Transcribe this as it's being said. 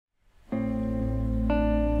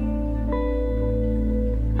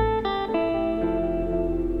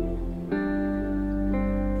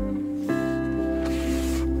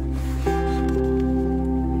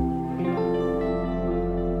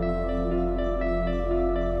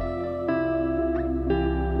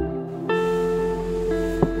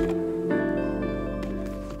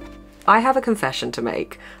I have a confession to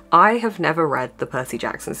make. I have never read the Percy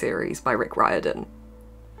Jackson series by Riordan.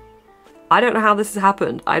 I don't know how this has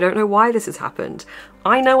happened. I don't know why this has happened.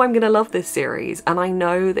 I know I'm gonna love this series, and I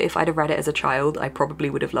know that if I'd have read it as a child, I probably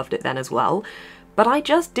would have loved it then as well, but I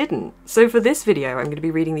just didn't. So for this video, I'm gonna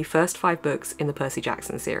be reading the first 5 books in the Percy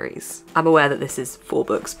Jackson series. I'm aware that this is 4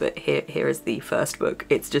 books, but here is the first book.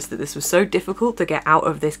 It's just that this was so difficult to get out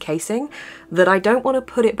of this casing that I don't want to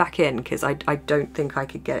put it back in, because I don't think I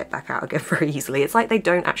could get it back out again very easily. It's like they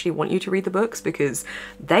don't actually want you to read the books because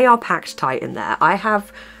they are packed tight in there. I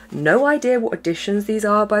have no idea what editions these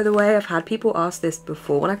are, by the way. I've had people ask this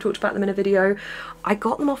before when I've talked about them in a video. I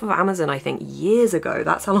got them off of Amazon, I think, years ago.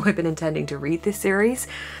 That's how long I've been intending to read this series.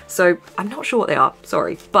 So I'm not sure what they are,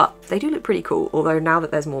 sorry, but they do look pretty cool. Although now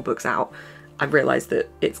that there's more books out, I've realised that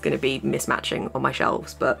it's going to be mismatching on my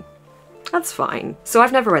shelves, but that's fine. So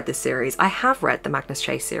I've never read this series. I have read the Magnus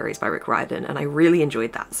Chase series by Rick Riordan, and I really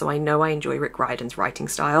enjoyed that, so I know I enjoy Rick Riordan's writing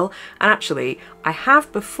style. And actually, I have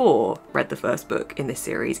before read the first book in this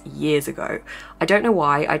series years ago. I don't know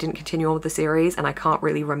why I didn't continue on with the series, and I can't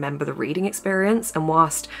really remember the reading experience, and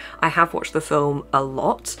whilst I have watched the film a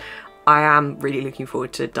lot, I am really looking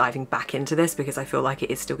forward to diving back into this because I feel like it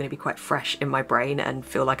is still going to be quite fresh in my brain and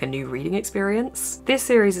feel like a new reading experience. This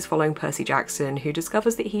series is following Percy Jackson, who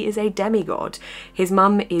discovers that he is a demigod. His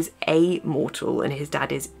mum is a-mortal and his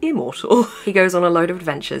dad is immortal. He goes on a load of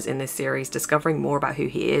adventures in this series, discovering more about who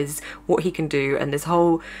he is, what he can do, and this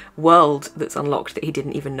whole world that's unlocked that he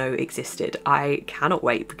didn't even know existed. I cannot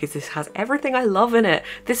wait because this has everything I love in it.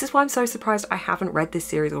 This is why I'm so surprised I haven't read this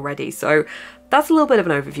series already. So that's a little bit of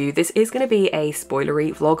an overview. This is going to be a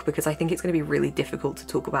spoilery vlog because I think it's going to be really difficult to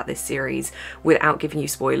talk about this series without giving you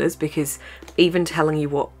spoilers, because even telling you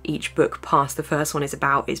what each book past the first one is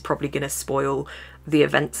about is probably going to spoil the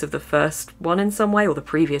events of the first one in some way, or the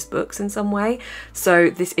previous books in some way.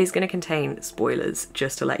 So this is going to contain spoilers,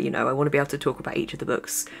 just to let you know. I want to be able to talk about each of the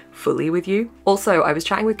books fully with you. Also, I was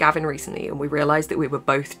chatting with Gavin recently and we realised that we were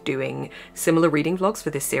both doing similar reading vlogs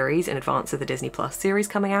for this series in advance of the Disney Plus series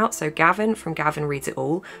coming out. So Gavin from Gavin Reads It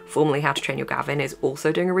All, formerly How to Train Your Gavin, is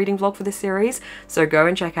also doing a reading vlog for this series. So go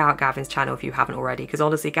and check out Gavin's channel if you haven't already, because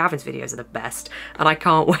honestly Gavin's videos are the best and I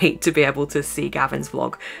can't wait to be able to see Gavin's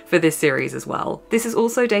vlog for this series as well. This is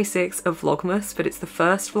also day 6 of Vlogmas, but it's the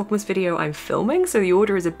first Vlogmas video I'm filming, so the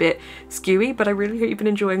order is a bit skewy, but I really hope you've been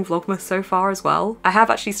enjoying Vlogmas so far as well. I have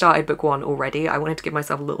actually started book 1 already. I wanted to give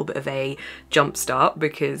myself a little bit of a jump start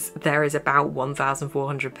because there is about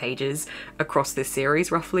 1,400 pages across this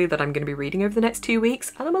series roughly that I'm going to be reading over the next 2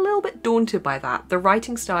 weeks, and I'm a little bit daunted by that. The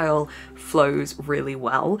writing style flows really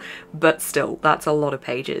well, but still, that's a lot of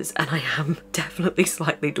pages and I am definitely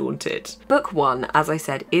slightly daunted. Book 1, as I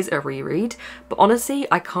said, is a reread, but honestly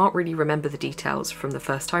I can't really remember the details from the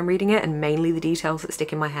first time reading it, and mainly the details that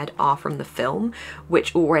stick in my head are from the film,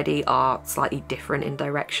 which already are slightly different in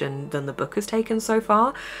direction than the book has taken so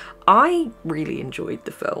far. I really enjoyed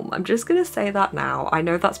the film. I'm just gonna say that now. I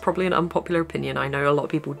know that's probably an unpopular opinion. I know a lot of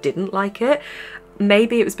people didn't like it.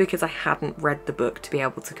 Maybe it was because I hadn't read the book to be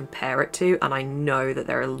able to compare it to, and I know that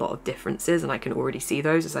there are a lot of differences and I can already see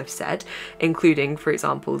those, as I've said, including, for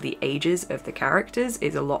example, the ages of the characters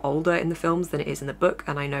is a lot older in the films than it is in the book,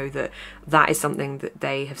 and I know that that is something that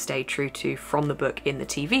they have stayed true to from the book in the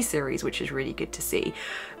TV series, which is really good to see.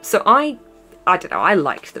 So I don't know, I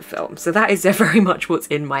liked the film, so that is very much what's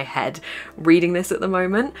in my head reading this at the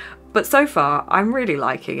moment. But so far, I'm really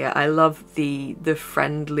liking it. I love the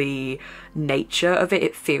friendly nature of it.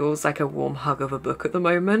 It feels like a warm hug of a book at the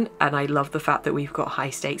moment, and I love the fact that we've got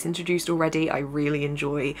high stakes introduced already. I really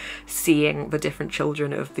enjoy seeing the different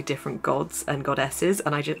children of the different gods and goddesses,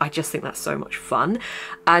 and I just think that's so much fun.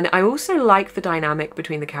 And I also like the dynamic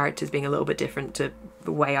between the characters being a little bit different to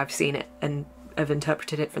the way I've seen it and have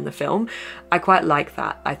interpreted it from the film. I quite like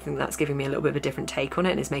that. I think that's giving me a little bit of a different take on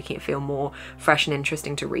it and is making it feel more fresh and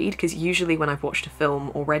interesting to read, because usually when I've watched a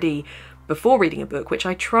film already before reading a book, which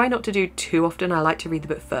I try not to do too often, I like to read the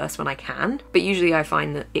book first when I can, but usually I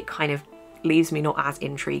find that it kind of leaves me not as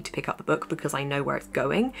intrigued to pick up the book because I know where it's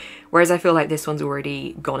going, whereas I feel like this one's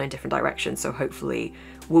already gone in different directions, so hopefully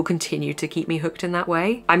will continue to keep me hooked in that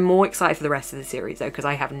way. I'm more excited for the rest of the series though, because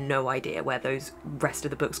I have no idea where those rest of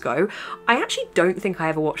the books go. I actually don't think I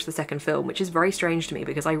ever watched the second film, which is very strange to me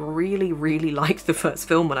because I really liked the first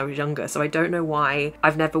film when I was younger, so I don't know why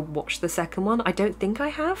I've never watched the second one. I don't think I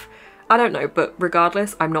have. I don't know, but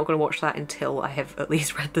regardless, I'm not going to watch that until I have at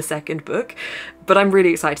least read the second book, but I'm really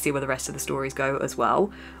excited to see where the rest of the stories go as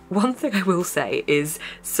well. One thing I will say is,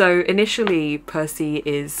 so initially Percy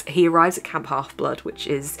he arrives at Camp Half-Blood, which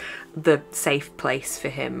is the safe place for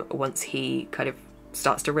him once he kind of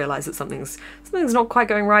starts to realise that something's not quite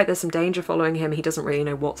going right, there's some danger following him, he doesn't really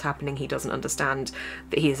know what's happening, he doesn't understand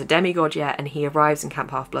that he is a demigod yet, and he arrives in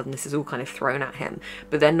Camp Half-Blood and this is all kind of thrown at him.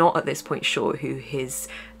 But they're not at this point sure who his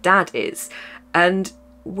dad is. And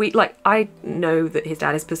I know that his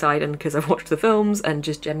dad is Poseidon because I've watched the films and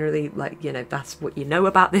just generally, like, you know, that's what you know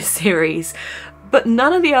about this series. But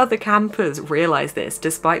none of the other campers realise this,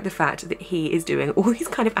 despite the fact that he is doing all these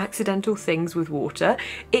kind of accidental things with water.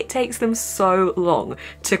 It takes them so long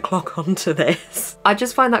to clock onto this. I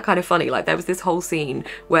just find that kind of funny. Like, there was this whole scene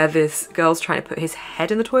where this girl's trying to put his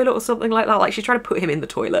head in the toilet or something like that. Like, she's trying to put him in the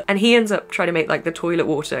toilet. And he ends up trying to make, like, the toilet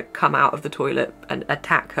water come out of the toilet and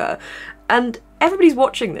attack her. And everybody's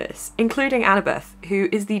watching this, including Annabeth, who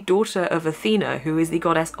is the daughter of Athena, who is the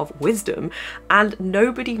goddess of wisdom, and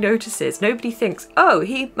nobody notices, nobody thinks, oh,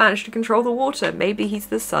 he managed to control the water, maybe he's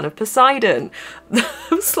the son of Poseidon.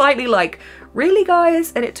 I'm slightly like, really,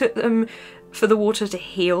 guys? And it took them for the water to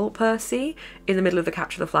heal Percy in the middle of the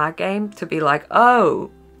Capture the Flag game to be like, oh.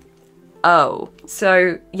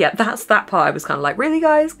 So yeah, that's that part. I was kind of like, really,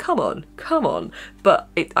 guys, come on. But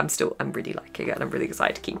I'm really liking it and I'm really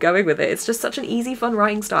excited to keep going with it. It's just such an easy, fun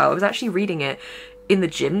writing style. I was actually reading it in the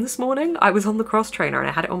gym this morning. I was on the cross trainer and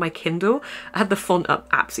I had it on my Kindle. I had the font up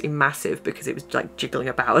absolutely massive because it was like jiggling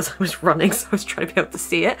about as I was running, so I was trying to be able to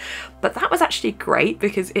see it. But that was actually great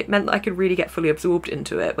because it meant that I could really get fully absorbed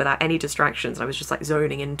into it without any distractions. I was just like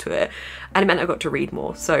zoning into it, and it meant I got to read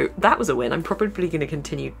more. So that was a win. I'm probably going to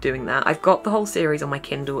continue doing that. I've got the whole series on my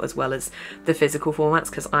Kindle as well as the physical formats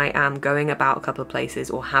because I am going about a couple of places,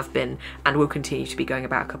 or have been and will continue to be going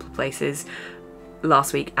about a couple of places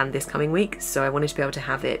last week and this coming week, so I wanted to be able to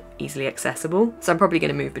have it easily accessible. So I'm probably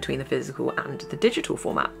going to move between the physical and the digital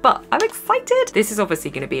format, but I'm excited. This is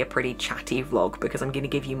obviously going to be a pretty chatty vlog because I'm going to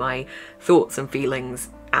give you my thoughts and feelings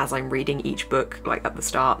as I'm reading each book, like at the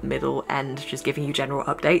start, middle, end, just giving you general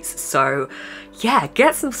updates. So yeah,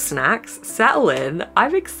 get some snacks, settle in,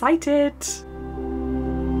 I'm excited.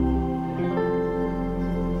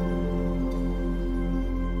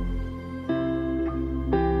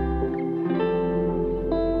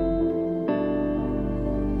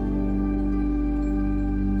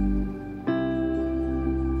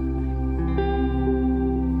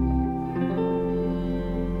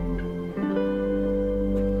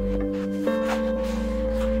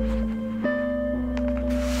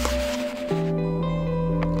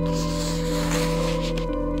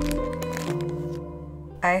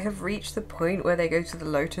 I have reached the point where they go to the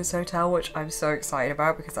Lotus Hotel, which I'm so excited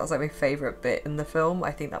about because that was like my favourite bit in the film.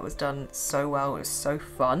 I think that was done so well, it was so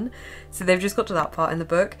fun. So they've just got to that part in the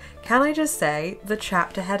book. Can I just say, the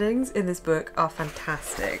chapter headings in this book are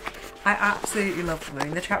fantastic. I absolutely love them. I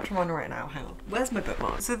mean, the chapter I'm on right now, hang on, where's my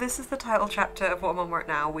bookmark? So this is the title chapter of what I'm on right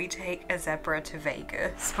now. We take a zebra to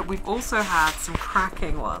Vegas, but we've also had some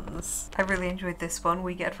cracking ones. I really enjoyed this one.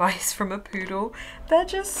 We get advice from a poodle. They're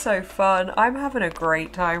just so fun. I'm having a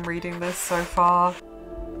great time reading this so far.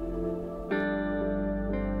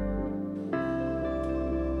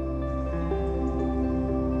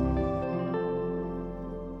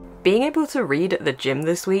 Being able to read at the gym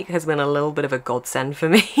this week has been a little bit of a godsend for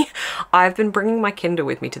me. I've been bringing my Kindle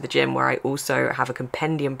with me to the gym, where I also have a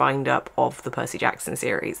compendium bind up of the Percy Jackson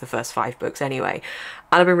series, the first 5 books anyway.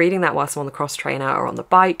 And I've been reading that whilst I'm on the cross trainer or on the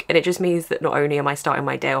bike, and it just means that not only am I starting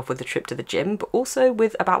my day off with the trip to the gym, but also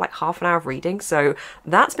with about like half an hour of reading, so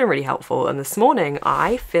that's been really helpful. And this morning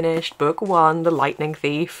I finished book 1, The Lightning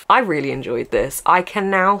Thief. I really enjoyed this. I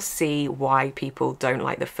can now see why people don't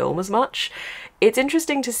like the film as much. It's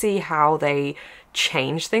interesting to see how they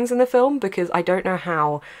change things in the film, because I don't know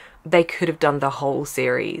how they could have done the whole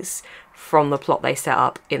series from the plot they set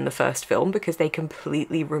up in the first film, because they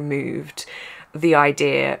completely removed the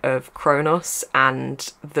idea of Kronos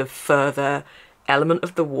and the further element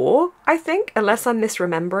of the war, I think, unless I'm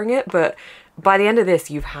misremembering it. But by the end of this,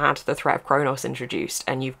 you've had the threat of Kronos introduced,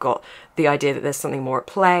 and you've got the idea that there's something more at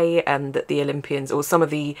play, and that the Olympians, or some of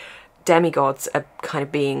the demigods, are kind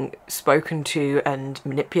of being spoken to and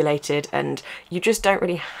manipulated, and you just don't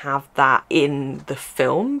really have that in the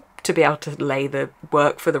film to be able to lay the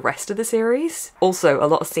work for the rest of the series. Also, a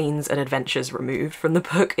lot of scenes and adventures removed from the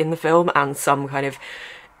book in the film, and some kind of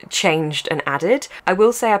changed and added. I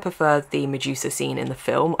will say I preferred the Medusa scene in the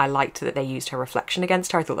film. I liked that they used her reflection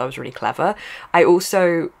against her. I thought that was really clever. I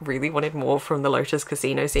also really wanted more from the Lotus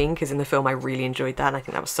Casino scene, because in the film I really enjoyed that and I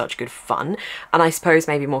think that was such good fun. And I suppose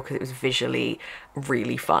maybe more because it was visually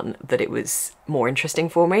really fun that it was more interesting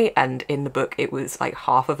for me, and in the book it was like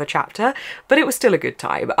half of a chapter, but it was still a good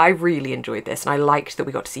time. I really enjoyed this, and I liked that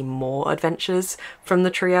we got to see more adventures from the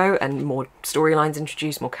trio and more storylines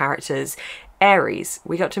introduced, more characters. Ares.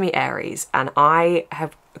 We got to meet Ares, and I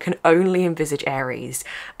can only envisage Ares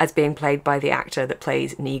as being played by the actor that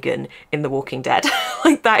plays Negan in The Walking Dead.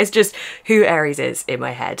 Like, that is just who Ares is in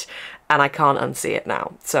my head, and I can't unsee it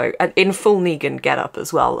now. So, and in full Negan getup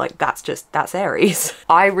as well, like that's Ares.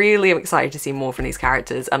 I really am excited to see more from these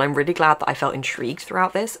characters, and I'm really glad that I felt intrigued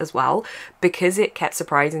throughout this as well, because it kept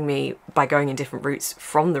surprising me by going in different routes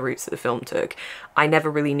from the routes that the film took. I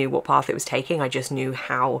never really knew what path it was taking. I just knew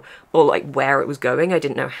how, or like where it was going. I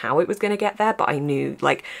didn't know how it was going to get there, but I knew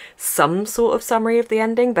like some sort of summary of the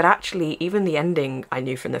ending. But actually, even the ending I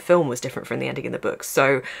knew from the film was different from the ending in the books.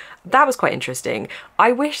 So that was quite interesting.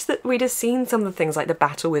 I wish that we'd have seen some of the things like the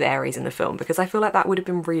battle with Ares in the film, because I feel like that would have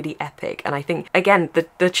been really epic. And I think, again,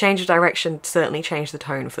 the change of direction certainly changed the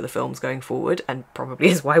tone for the films going forward, and probably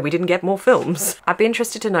is why we didn't get more films. I'd be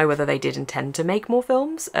interested to know whether they did intend to make more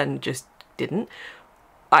films and just didn't.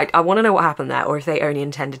 I want to know what happened there, or if they only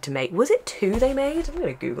intended to make, was it 2 they made? I'm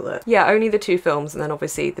gonna Google it. Yeah, only the 2 films, and then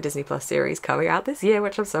obviously the Disney Plus series coming out this year,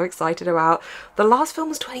 which I'm so excited about. The last film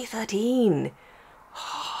was 2013.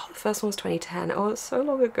 Oh, the first one was 2010. Oh, it's so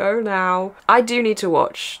long ago now. I do need to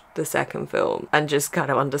watch the second film and just kind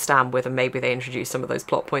of understand whether maybe they introduced some of those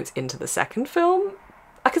plot points into the second film,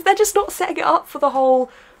 because they're just not setting it up for the whole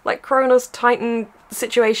like Kronos Titan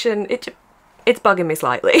situation. It's bugging me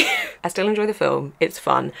slightly. I still enjoy the film, it's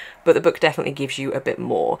fun, but the book definitely gives you a bit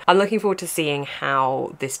more. I'm looking forward to seeing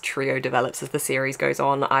how this trio develops as the series goes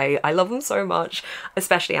on. I love them so much,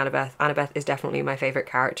 especially Annabeth. Annabeth is definitely my favourite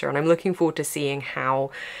character, and I'm looking forward to seeing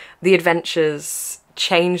how the adventures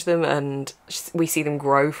change them and we see them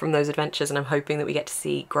grow from those adventures, and I'm hoping that we get to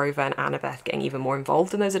see Grover and Annabeth getting even more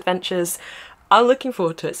involved in those adventures. I'm looking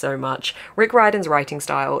forward to it so much. Rick Riordan's writing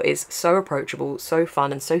style is so approachable, so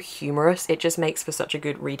fun, and so humorous. It just makes for such a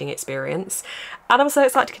good reading experience. And I'm so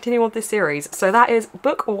excited to continue on with this series. So that is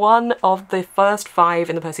book 1 of the first 5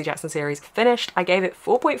 in the Percy Jackson series finished. I gave it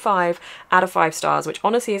 4.5 out of 5 stars, which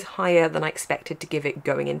honestly is higher than I expected to give it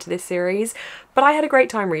going into this series. But I had a great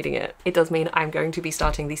time reading it. It does mean I'm going to be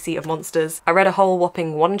starting the Sea of Monsters. I read a whole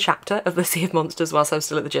whopping 1 chapter of the Sea of Monsters whilst I was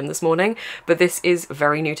still at the gym this morning, but this is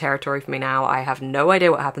very new territory for me now. I have no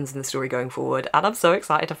idea what happens in the story going forward, and I'm so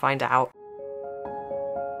excited to find out.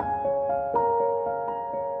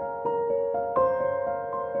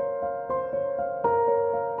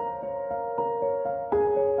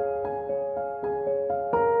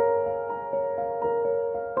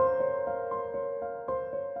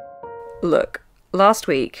 Look, last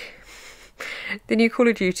week, the new Call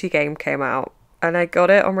of Duty game came out, and I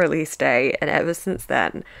got it on release day, and ever since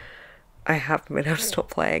then, I haven't been able to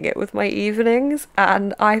stop playing it with my evenings,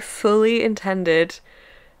 and I fully intended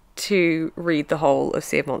to read the whole of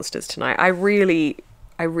Sea of Monsters tonight. I really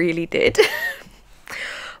did.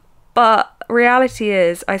 But reality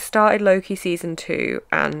is, I started Loki season 2,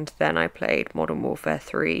 and then I played Modern Warfare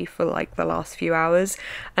 3 for like the last few hours,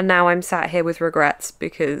 and now I'm sat here with regrets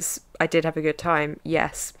because I did have a good time,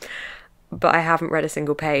 yes, but I haven't read a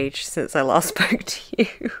single page since I last spoke to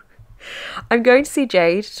you. I'm going to see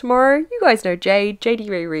Jade tomorrow. You guys know Jade, JD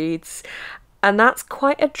Ray reads, and that's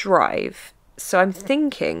quite a drive, so I'm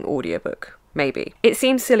thinking audiobook. Maybe. It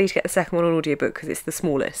seems silly to get the second one on audiobook because it's the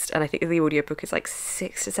smallest, and I think the audiobook is like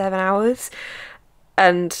 6 to 7 hours,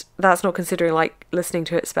 and that's not considering like listening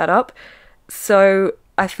to it sped up. So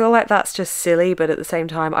I feel like that's just silly, but at the same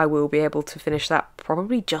time I will be able to finish that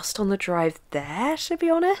probably just on the drive there, to be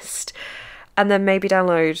honest. And then maybe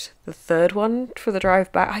download the third one for the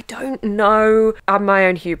drive back. I don't know. I'm my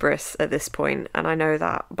own hubris at this point, and I know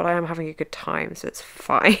that, but I am having a good time, so it's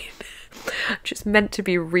fine. I'm just meant to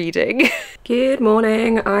be reading. Good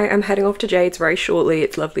morning. I am heading off to Jade's very shortly.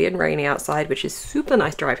 It's lovely and rainy outside, which is super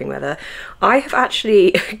nice driving weather. I have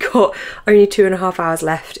actually got only 2.5 hours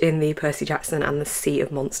left in the Percy Jackson and the Sea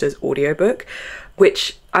of Monsters audiobook,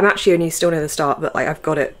 which I'm actually only still near the start, but like I've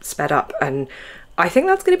got it sped up, and I think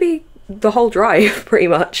that's going to be the whole drive pretty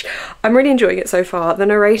much. I'm really enjoying it so far. The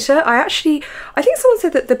narrator, I think someone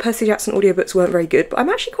said that the Percy Jackson audiobooks weren't very good, but I'm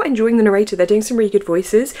actually quite enjoying the narrator. They're doing some really good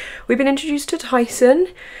voices. We've been introduced to Tyson,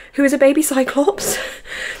 who is a baby Cyclops,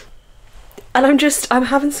 and I'm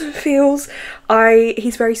having some feels.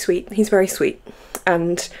 He's very sweet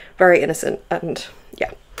and very innocent, and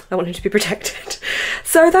yeah, I want him to be protected.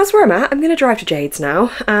 So that's where I'm at. I'm gonna drive to Jade's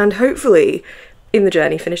now, and hopefully in the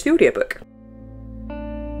journey finish the audiobook.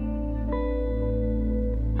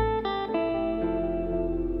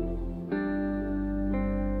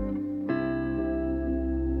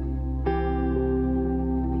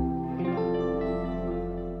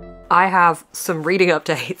 I have some reading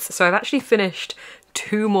updates. So I've actually finished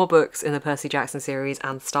 2 more books in the Percy Jackson series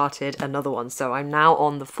and started another one. So I'm now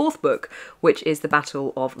on the 4th book, which is The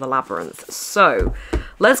Battle of the Labyrinth. So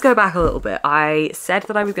let's go back a little bit. I said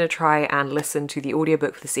that I was going to try and listen to the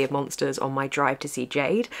audiobook for The Sea of Monsters on my drive to see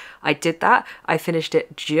Jade. I did that. I finished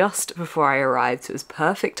it just before I arrived, so it was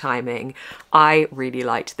perfect timing. I really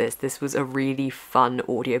liked this. This was a really fun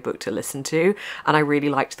audiobook to listen to, and I really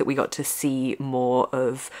liked that we got to see more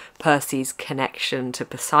of Percy's connection to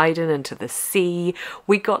Poseidon and to the sea.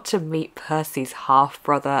 We got to meet Percy's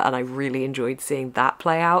half-brother, and I really enjoyed seeing that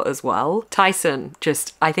play out as well. Tyson,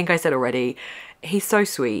 just, I think I said already, he's so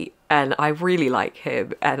sweet and I really like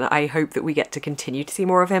him, and I hope that we get to continue to see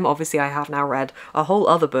more of him. Obviously I have now read a whole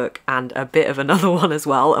other book and a bit of another one as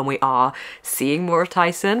well, and we are seeing more of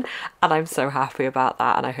Tyson, and I'm so happy about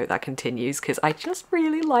that, and I hope that continues because I just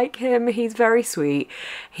really like him. He's very sweet,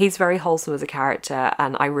 he's very wholesome as a character,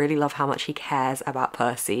 and I really love how much he cares about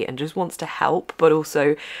Percy and just wants to help, but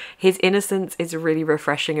also his innocence is a really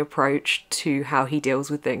refreshing approach to how he deals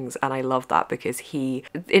with things, and I love that because he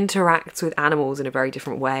interacts with animals in a very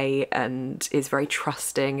different way and is very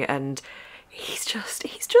trusting, and he's just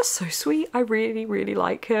so sweet. I really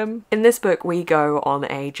like him. In this book we go on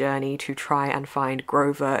a journey to try and find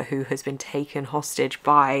Grover, who has been taken hostage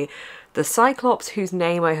by the Cyclops, whose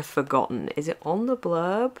name I have forgotten. Is it on the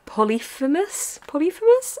blurb? Polyphemus,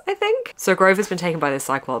 I think? So Grover's been taken by the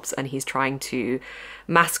Cyclops and he's trying to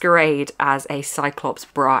masquerade as a Cyclops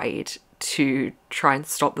bride to try and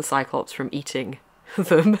stop the Cyclops from eating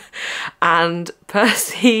them, and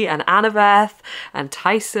Percy and Annabeth and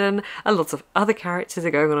Tyson and lots of other characters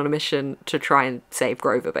are going on a mission to try and save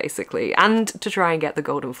Grover, basically, and to try and get the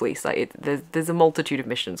Golden Fleece. Like, there's a multitude of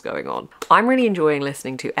missions going on. I'm really enjoying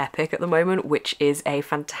listening to Epic at the moment, which is a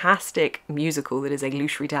fantastic musical that is a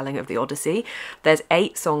loose retelling of the Odyssey. There's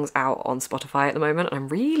 8 songs out on Spotify at the moment, and I'm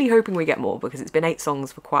really hoping we get more because it's been 8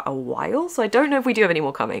 songs for quite a while, so I don't know if we do have any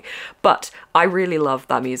more coming, but I really love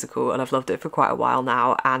that musical and I've loved it for quite a while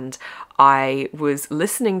now, and I was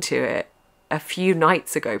listening to it a few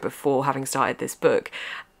nights ago before having started this book,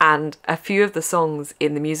 and a few of the songs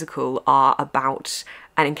in the musical are about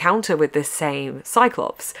an encounter with this same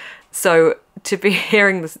Cyclops. So to be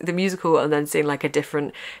hearing the musical and then seeing like a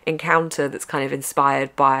different encounter that's kind of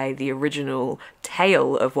inspired by the original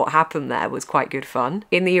tale of what happened there was quite good fun.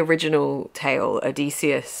 In the original tale,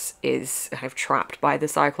 Odysseus is kind of trapped by the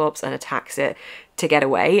Cyclops and attacks it to get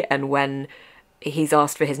away, and when he's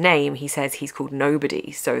asked for his name, he says he's called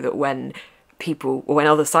Nobody, so that when people, or when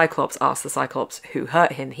other Cyclops ask the Cyclops who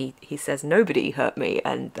hurt him, he says nobody hurt me,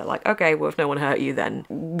 and they're like, okay, well if no one hurt you then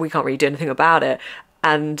we can't really do anything about it.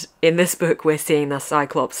 And in this book we're seeing the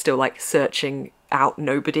Cyclops still like searching out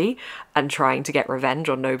Nobody and trying to get revenge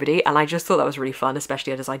on Nobody, and I just thought that was really fun,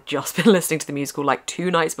 especially as I'd just been listening to the musical like 2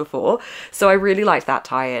 nights before, so I really liked that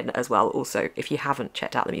tie-in as well. Also, if you haven't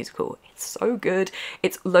checked out the musical, it's so good.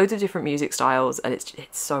 It's loads of different music styles and it's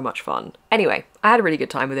so much fun. Anyway, I had a really good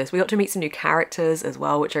time with this. We got to meet some new characters as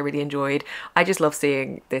well, which I really enjoyed. I just love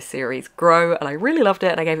seeing this series grow, and I really loved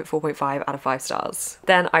it, and I gave it 4.5 out of 5 stars.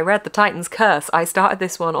 Then I read The Titan's Curse. I started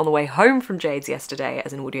this one on the way home from Jade's yesterday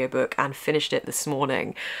as an audiobook and finished it this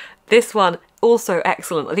morning. This one, also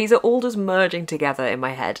excellent. These are all just merging together in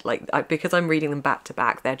my head. Like, because I'm reading them back to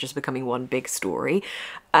back, they're just becoming one big story.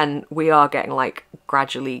 And we are getting, like,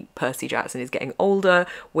 gradually Percy Jackson is getting older.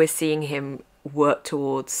 We're seeing him work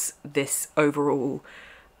towards this overall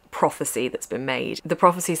prophecy that's been made. The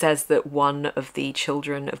prophecy says that one of the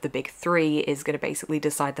children of the big 3 is going to basically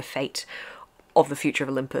decide the fate of the future of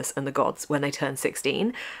Olympus and the gods when they turn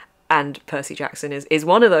 16. And Percy Jackson is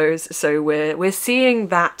one of those, so we're seeing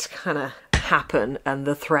that kind of happen and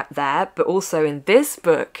the threat there. But also in this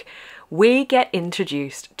book, we get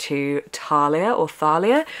introduced to Thalia, or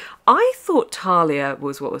Thalia. I thought Thalia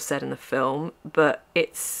was what was said in the film, but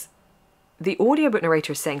it's... the audiobook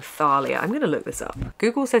narrator is saying Thalia. I'm going to look this up.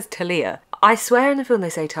 Google says Talia. I swear in the film they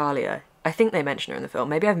say Thalia. I think they mention her in the film.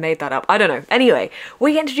 Maybe I've made that up. I don't know. Anyway,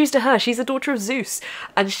 we get introduced to her. She's the daughter of Zeus,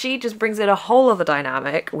 and she just brings in a whole other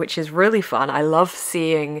dynamic, which is really fun. I love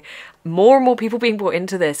seeing more and more people being brought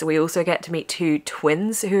into this. We also get to meet 2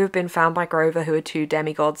 twins who have been found by Grover, who are 2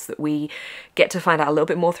 demigods that we get to find out a little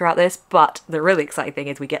bit more throughout this. But the really exciting thing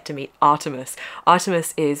is we get to meet Artemis.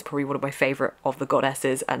 Artemis is probably one of my favourite of the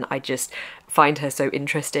goddesses, and I just find her so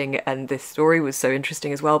interesting, and this story was so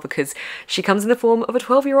interesting as well because she comes in the form of a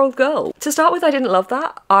 12-year-old girl. To start with, I didn't love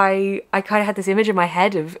that. I kind of had this image in my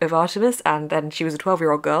head of Artemis, and then she was a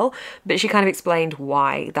 12-year-old girl, but she kind of explained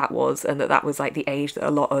why that was, and that was like the age that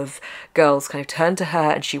a lot of girls kind of turned to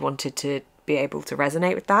her, and she wanted to be able to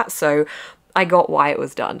resonate with that. So I got why it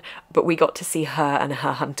was done, but we got to see her and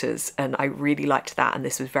her hunters, and I really liked that, and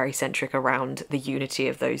this was very centric around the unity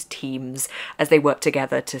of those teams as they work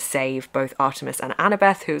together to save both Artemis and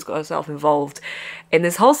Annabeth, who's got herself involved in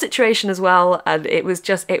this whole situation as well, and it was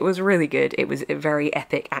really good. It was very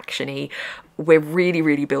epic, actiony. We're really,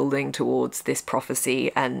 really building towards this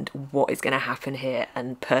prophecy and what is going to happen here,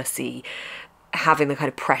 and Percy having the kind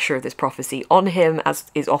of pressure of this prophecy on him, as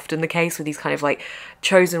is often the case with these kind of like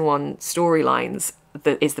chosen one storylines,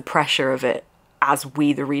 that is the pressure of it, as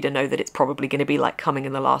we the reader know that it's probably going to be like coming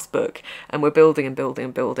in the last book, and we're building and building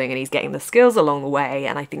and building, and he's getting the skills along the way,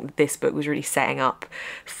 and I think this book was really setting up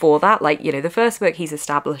for that. Like, you know, the first book he's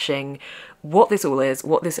establishing what this all is,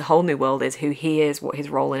 what this whole new world is, who he is, what his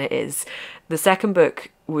role in it is. The second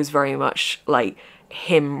book was very much like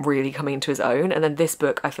him really coming into his own, and then this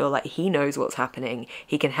book I feel like he knows what's happening,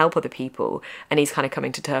 he can help other people, and he's kind of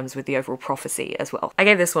coming to terms with the overall prophecy as well. I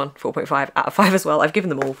gave this one 4.5 out of 5 as well. I've given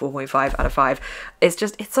them all 4.5 out of 5.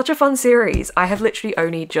 It's such a fun series. I have literally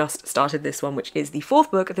only just started this one, which is the 4th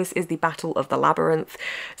book. This is the Battle of the Labyrinth.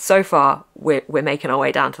 So far we're making our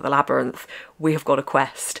way down to the labyrinth. We have got a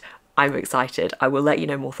quest. I'm excited. I will let you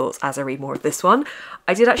know more thoughts as I read more of this one.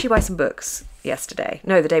 I did actually buy some books yesterday.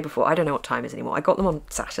 No, the day before. I don't know what time it is anymore. I got them on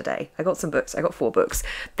Saturday. I got some books. I got 4 books.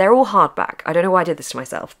 They're all hardback. I don't know why I did this to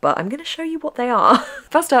myself, but I'm going to show you what they are.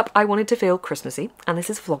 First up, I wanted to feel Christmassy, and this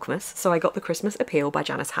is Vlogmas, so I got The Christmas Appeal by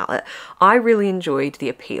Janice Hallett. I really enjoyed the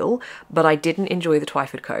appeal, but I didn't enjoy the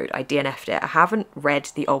Twyford Code. I DNF'd it. I haven't read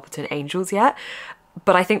The Alberton Angels yet,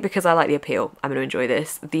 but I think because I like the appeal, I'm going to enjoy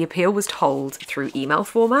this. The appeal was told through email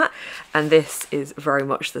format, and this is very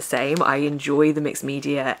much the same. I enjoy the mixed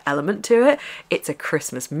media element to it. It's a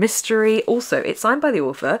Christmas mystery. Also, it's signed by the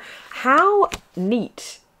author. How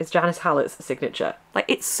neat is Janice Hallett's signature? Like,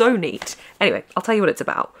 it's so neat. Anyway, I'll tell you what it's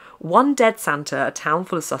about. One dead Santa, a town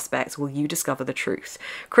full of suspects, will you discover the truth.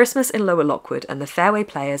 Christmas in Lower Lockwood, and the Fairway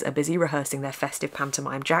players are busy rehearsing their festive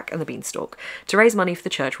pantomime Jack and the Beanstalk to raise money for the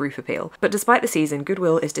church roof appeal. But despite the season,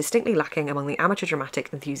 goodwill is distinctly lacking among the amateur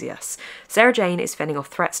dramatic enthusiasts. Sarah Jane is fending off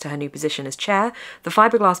threats to her new position as chair, the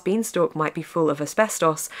fiberglass Beanstalk might be full of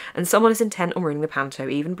asbestos, and someone is intent on ruining the panto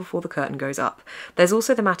even before the curtain goes up. There's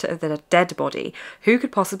also the matter of the dead body. Who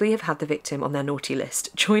could possibly have had the victim on their naughty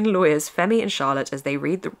list? Join lawyers Femi and Charlotte as they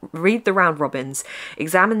read the round robins,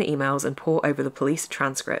 examine the emails, and pore over the police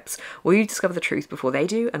transcripts. Will you discover the truth before they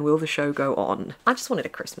do, and will the show go on? I just wanted a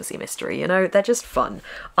Christmassy mystery, you know? They're just fun.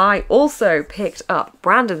 I also picked up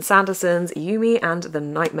Brandon Sanderson's Yumi and the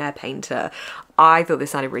Nightmare Painter. I thought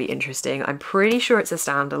this sounded really interesting. I'm pretty sure it's a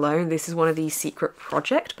standalone. This is one of these secret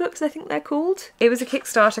project books, I think they're called. It was a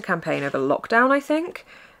Kickstarter campaign over lockdown, I think.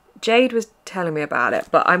 Jade was telling me about it,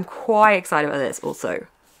 but I'm quite excited about this also.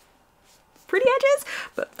 Pretty edges,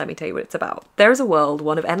 but let me tell you what it's about. There is a world,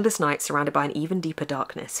 one of endless nights surrounded by an even deeper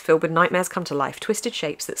darkness, filled with nightmares come to life, twisted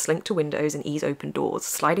shapes that slink to windows and ease open doors,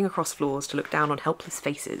 sliding across floors to look down on helpless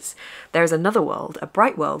faces. There is another world, a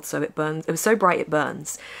bright world, it was so bright it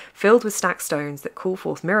burns, filled with stacked stones that call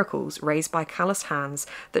forth miracles, raised by calloused hands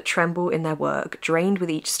that tremble in their work, drained with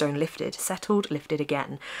each stone lifted, settled, lifted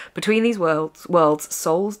again. Between these worlds,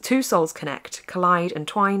 two souls connect, collide and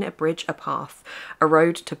twine, a bridge, a path, a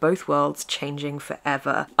road to both worlds, changing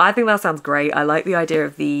forever. I think that sounds great. I like the idea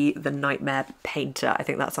of the Nightmare Painter. I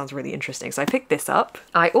think that sounds really interesting. So I picked this up.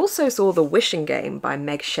 I also saw The Wishing Game by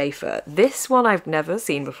Meg Schaefer. This one I've never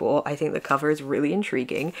seen before. I think the cover is really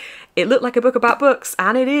intriguing. It looked like a book about books,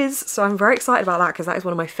 and it is. So I'm very excited about that because that is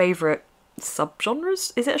one of my favourite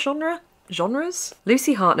subgenres. Is it a genre? Genres?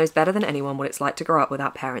 Lucy Hart knows better than anyone what it's like to grow up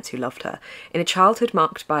without parents who loved her. In a childhood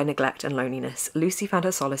marked by neglect and loneliness, Lucy found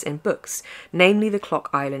her solace in books, namely the Clock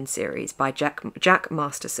Island series by Jack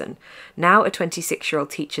Masterson. Now a 26-year-old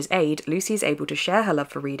teacher's aide, Lucy is able to share her love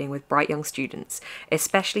for reading with bright young students,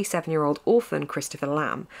 especially 7-year-old orphan Christopher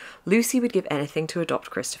Lamb. Lucy would give anything to adopt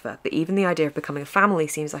Christopher, but even the idea of becoming a family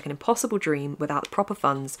seems like an impossible dream without proper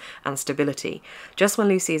funds and stability. Just when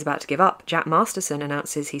Lucy is about to give up, Jack Masterson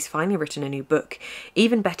announces he's finally written a new book.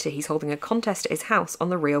 Even better, he's holding a contest at his house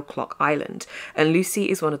on the real Clock Island, and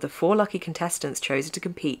Lucy is one of the 4 lucky contestants chosen to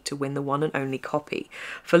compete to win the one and only copy.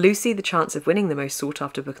 For Lucy, the chance of winning the most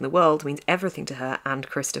sought-after book in the world means everything to her and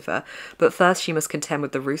Christopher, but first she must contend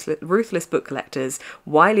with the ruthless book collectors,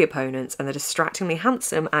 wily opponents, and the distractingly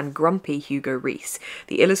handsome and grumpy Hugo Reese,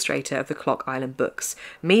 the illustrator of the Clock Island books.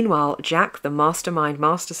 Meanwhile, Jack, the mastermind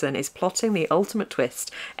Masterson, is plotting the ultimate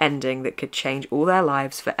twist ending that could change all their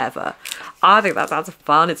lives forever. I think that sounds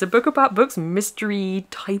fun. It's a book about books, mystery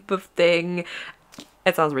type of thing.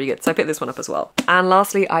 It sounds really good. So I picked this one up as well. And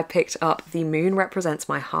lastly, I picked up The Moon Represents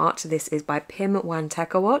My Heart. This is by Pim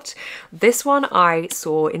Wantekawat. This one I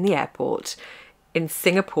saw in the airport in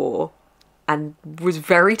Singapore and was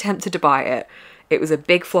very tempted to buy it. It was a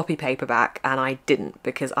big floppy paperback and I didn't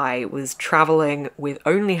because I was traveling with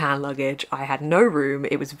only hand luggage. I had no room,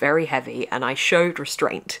 it was very heavy, and I showed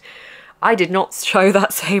restraint. I did not show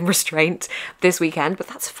that same restraint this weekend, but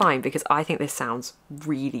that's fine because I think this sounds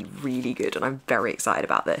really, really good and I'm very excited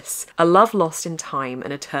about this. A love lost in time,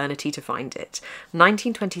 an eternity to find it.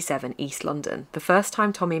 1927, East London. The first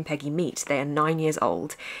time Tommy and Peggy meet, they are 9 years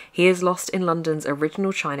old. He is lost in London's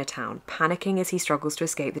original Chinatown, panicking as he struggles to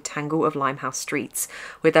escape the tangle of Limehouse streets,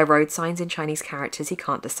 with their road signs in Chinese characters he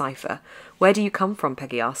can't decipher. Where do you come from?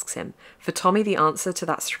 Peggy asks him. For Tommy, the answer to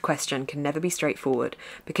that question can never be straightforward,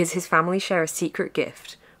 because his family share a secret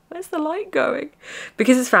gift. Where's the light going?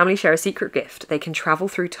 Because his family share a secret gift, they can travel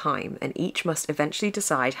through time, and each must eventually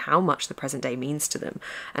decide how much the present day means to them,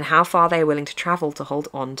 and how far they are willing to travel to hold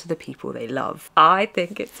on to the people they love. I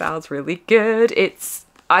think it sounds really good.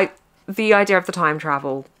 The idea of the time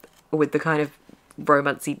travel with the kind of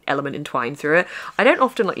romancy element entwined through it. I don't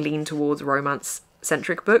often like lean towards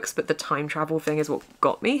romance-centric books, but the time travel thing is what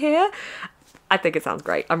got me here. I think it sounds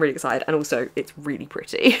great. I'm really excited, and also it's really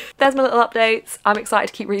pretty. There's my little updates. I'm excited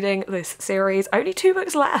to keep reading this series. Only 2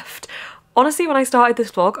 books left. Honestly, when I started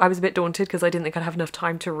this vlog, I was a bit daunted because I didn't think I'd have enough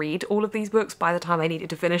time to read all of these books by the time I needed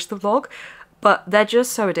to finish the vlog. But they're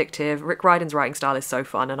just so addictive. Rick Riordan's writing style is so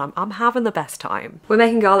fun, and I'm having the best time. We're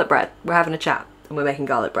making garlic bread. We're having a chat, and we're making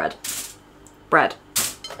garlic bread. Bread.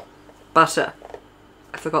 Butter.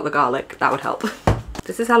 I forgot the garlic. That would help.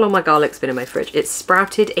 This is how long my garlic's been in my fridge. It's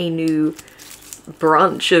sprouted a new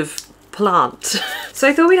branch of plant. So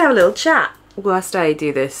I thought we'd have a little chat whilst I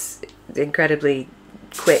do this incredibly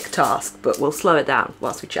quick task, but we'll slow it down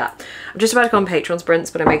whilst we chat. I'm just about to go on Patreon sprints,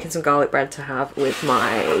 but I'm making some garlic bread to have with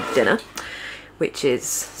my dinner, which is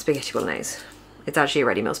spaghetti bolognese. It's actually a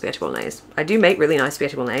ready meal spaghetti bolognese. I do make really nice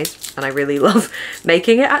spaghetti bolognese, and I really love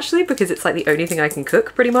making it actually because it's like the only thing I can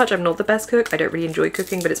cook pretty much. I'm not the best cook. I don't really enjoy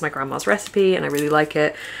cooking, but it's my grandma's recipe and I really like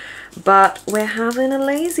it. But we're having a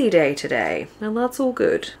lazy day today, and that's all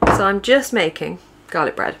good. So I'm just making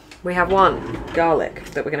garlic bread. We have one garlic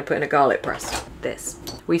that we're going to put in a garlic press. This.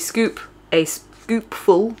 We scoop a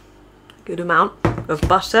scoopful, good amount, of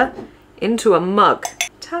butter into a mug.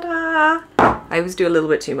 Ta-da! I always do a little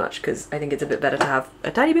bit too much because I think it's a bit better to have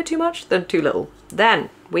a tiny bit too much than too little. Then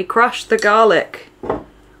we crush the garlic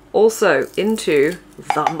also into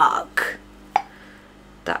the mug.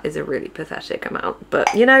 That is a really pathetic amount,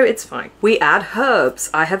 but you know, it's fine. We add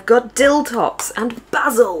herbs. I have got dill tops and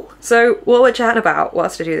basil. So what we're chatting about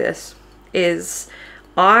whilst I do this is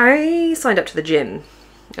I signed up to the gym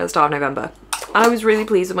at the start of November. I was really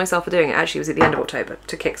pleased with myself for doing it. Actually, it was at the end of October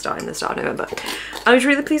to kickstart in the start of November. I was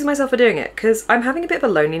really pleased with myself for doing it because I'm having a bit of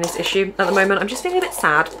a loneliness issue at the moment. I'm just feeling a bit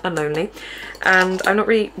sad and lonely, and I'm not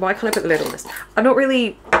really, why can't I put the lid on this? I'm not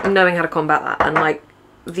really knowing how to combat that, and like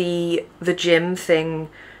the gym thing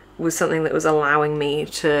was something that was allowing me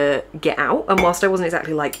to get out, and whilst I wasn't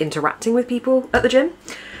exactly like interacting with people at the gym,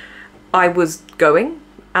 I was going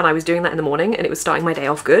and I was doing that in the morning and it was starting my day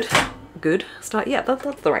off good. Yeah,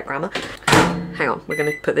 that's the right grammar. Hang on, we're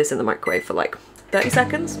gonna put this in the microwave for like 30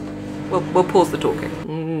 seconds. We'll pause the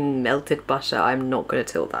talking. Melted butter. I'm not gonna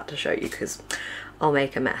tilt that to show you because I'll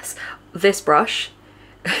make a mess. This brush,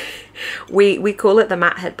 we call it the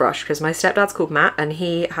Matt head brush because my stepdad's called Matt and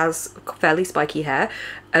he has fairly spiky hair,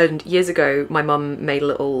 and years ago my mum made a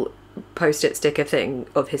little post-it sticker thing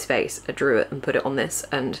of his face. I drew it and put it on this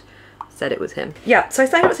and said it was him. Yeah, so I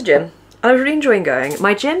signed up to the gym. I was really enjoying going.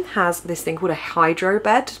 My gym has this thing called a hydro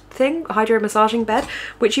bed thing, a hydro massaging bed,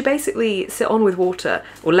 which you basically sit on with water,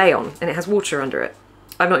 or lay on, and it has water under it.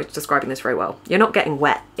 I'm not describing this very well. You're not getting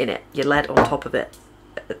wet in it, you're led on top of it.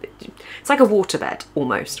 It's like a water bed,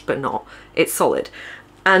 almost, but not. It's solid.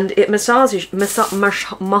 And it massages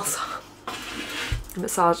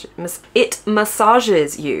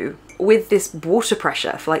you with this water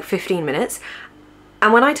pressure for like 15 minutes.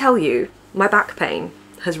 And when I tell you, my back pain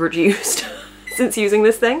has reduced since using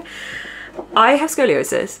this thing. I have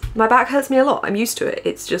scoliosis. My back hurts me a lot. I'm used to it.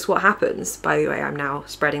 It's just what happens. By the way, I'm now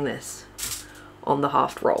spreading this on the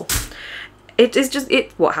halved roll. It is just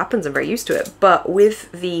what happens. I'm very used to it. But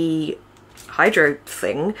with the hydro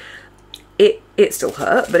thing, it still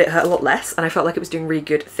hurt, but it hurt a lot less, and I felt like it was doing really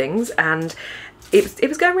good things, and it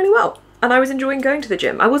was going really well. And I was enjoying going to the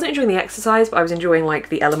gym. I wasn't enjoying the exercise, but I was enjoying like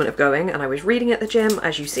the element of going, and I was reading at the gym.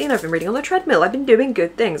 As you've seen, I've been reading on the treadmill. I've been doing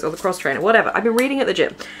good things, or the cross trainer, whatever. I've been reading at the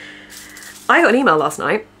gym. I got an email last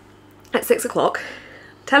night at 6 o'clock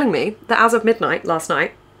telling me that as of midnight last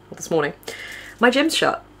night, or this morning, my gym's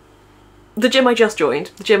shut. The gym I just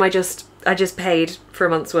joined, the gym I just paid for a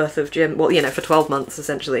month's worth of gym, well, you know, for 12 months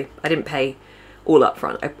essentially. I didn't pay all up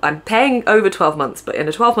front. I'm paying over 12 months, but in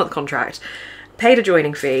a 12-month contract, paid a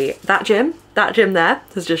joining fee. That gym there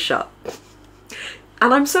has just shut.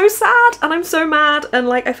 And I'm so sad and I'm so mad, and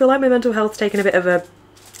like I feel like my mental health's taken a bit of a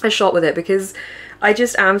shot with it, because I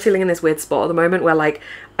just am feeling in this weird spot at the moment where like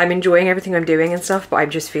I'm enjoying everything I'm doing and stuff, but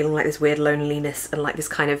I'm just feeling like this weird loneliness and like this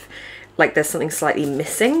kind of like there's something slightly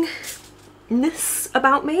missingness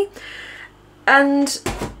about me. And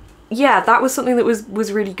yeah, that was something that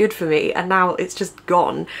was really good for me, and now it's just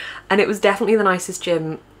gone. And it was definitely the nicest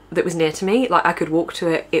gym that was near to me. Like I could walk to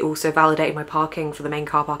it. It also validated my parking for the main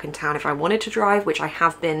car park in town if I wanted to drive, which I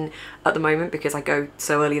have been at the moment because I go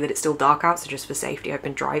so early that it's still dark out, so just for safety I've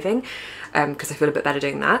been driving because I feel a bit better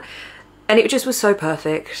doing that. And it just was so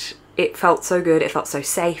perfect. It felt so good, it felt so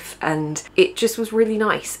safe, and it just was really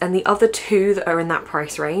nice. And the other two that are in that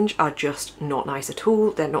price range are just not nice at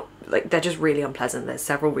all. They're not, like, they're just really unpleasant. There's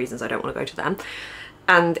several reasons I don't want to go to them.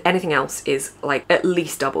 And anything else is like at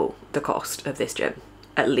least double the cost of this gym.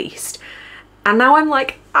 At least. And now I'm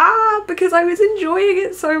like, because I was enjoying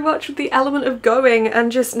it so much with the element of going,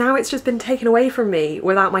 and just now it's just been taken away from me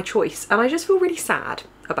without my choice, and I just feel really sad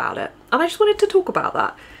about it. And I just wanted to talk about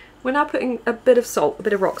that. We're now putting a bit of salt, a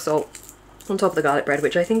bit of rock salt on top of the garlic bread,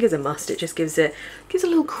 which I think is a must. It just gives a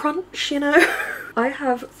little crunch, you know. I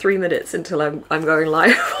have 3 minutes until I'm going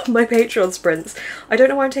live on my Patreon sprints. I don't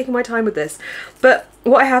know why I'm taking my time with this, but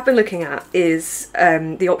what I have been looking at is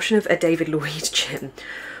the option of a David Lloyd gym.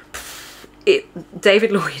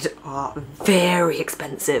 David Lloyd are very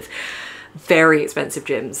expensive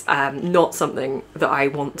gyms, not something that I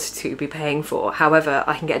want to be paying for. However,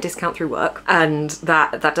 I can get a discount through work, and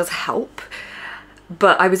that does help.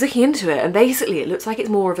 But I was looking into it, and basically it looks like it's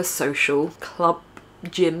more of a social club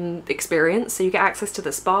gym experience. So you get access to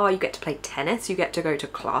the spa, you get to play tennis, you get to go to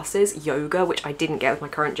classes, yoga, which I didn't get with my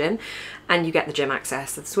current gym, and you get the gym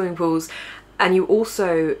access to the swimming pools, and you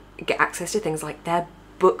also get access to things like their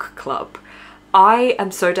book club. I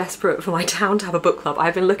am so desperate for my town to have a book club.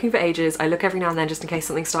 I've been looking for ages. I look every now and then just in case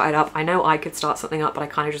something started up. I know I could start something up, but I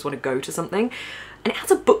kind of just want to go to something. And it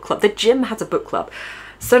has a book club. The gym has a book club.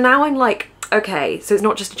 So now I'm like, okay, so it's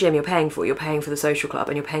not just a gym you're paying for the social club,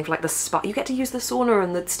 and you're paying for like the spa. You get to use the sauna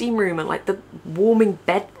and the steam room and like the warming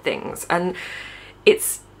bed things. And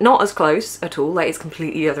it's not as close at all. Like it's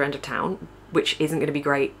completely the other end of town, which isn't going to be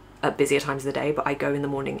great at busier times of the day, but I go in the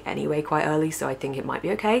morning anyway quite early, so I think it might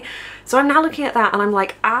be okay. So I'm now looking at that and I'm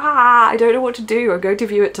like, I don't know what to do. I'm going to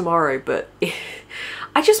view it tomorrow, but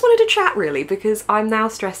I just wanted to chat really, because I'm now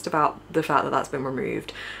stressed about the fact that that's been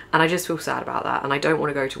removed, and I just feel sad about that. And I don't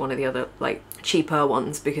want to go to one of the other like cheaper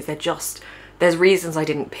ones, because there's reasons I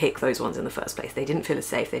didn't pick those ones in the first place. They didn't feel as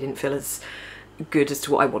safe, they didn't feel as good as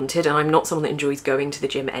to what I wanted, and I'm not someone that enjoys going to the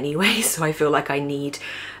gym anyway, so I feel like I need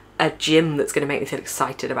a gym that's going to make me feel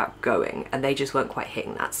excited about going, and they just weren't quite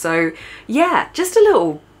hitting that. So yeah, just a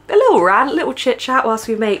little rant, a little chit chat whilst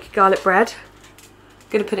we make garlic bread.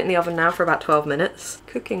 Gonna put it in the oven now for about 12 minutes.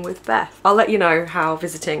 Cooking with Beth. I'll let you know how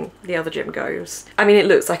visiting the other gym goes. I mean, it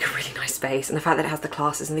looks like a really nice space, and the fact that it has the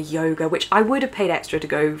classes and the yoga, which I would have paid extra to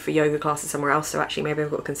go for yoga classes somewhere else, so actually maybe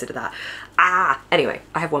I've got to consider that. Anyway,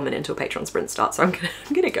 I have 1 minute until Patreon sprint starts, so I'm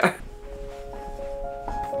gonna go.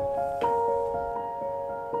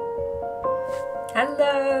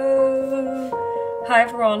 Hello! Hi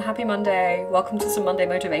everyone, happy Monday. Welcome to some Monday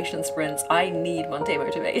motivation sprints. I need Monday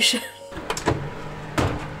motivation.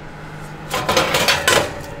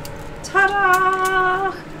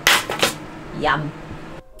 Ta-da! Yum.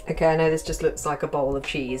 Okay, I know this just looks like a bowl of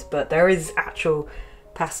cheese, but there is actual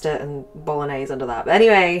pasta and bolognese under that. But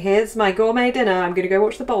anyway, here's my gourmet dinner. I'm gonna go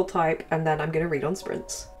watch the bold type, and then I'm gonna read on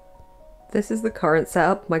sprints. This is the current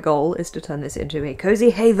setup. My goal is to turn this into a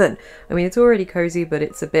cozy haven. I mean, it's already cozy, but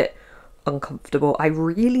it's a bit uncomfortable. I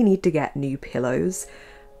really need to get new pillows.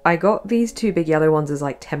 I got these two big yellow ones as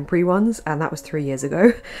like temporary ones, and that was 3 years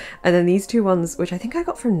ago. And then these two ones, which I think I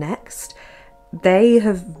got from Next, they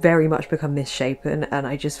have very much become misshapen, and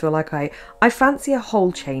I just feel like I fancy a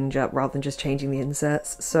whole change up rather than just changing the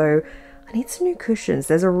inserts. So I need some new cushions.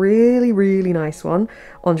 There's a really, really nice one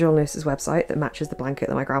on John Lewis's website that matches the blanket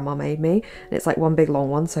that my grandma made me. And it's like one big long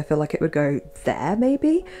one, so I feel like it would go there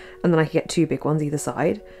maybe. And then I could get two big ones either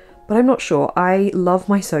side. But I'm not sure. I love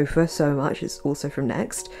my sofa so much. It's also from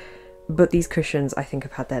Next. But these cushions I think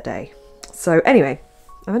have had their day. So anyway,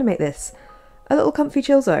 I'm going to make this a little comfy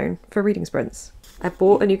chill zone for reading sprints. I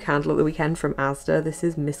bought a new candle at the weekend from Asda. This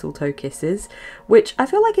is Mistletoe Kisses, which I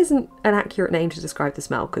feel like isn't an accurate name to describe the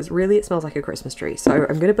smell because really it smells like a Christmas tree. So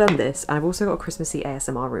I'm going to burn this. I've also got a Christmassy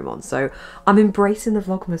ASMR room on, so I'm embracing the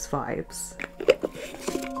Vlogmas vibes.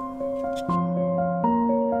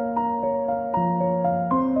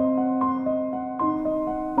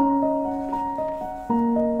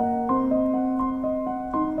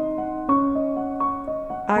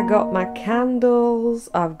 I got my candles,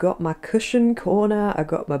 I've got my cushion corner, I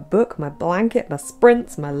got my book, my blanket, my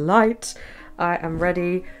sprints, my light. I am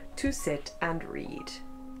ready to sit and read.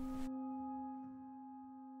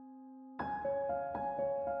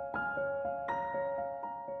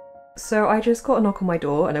 So I just got a knock on my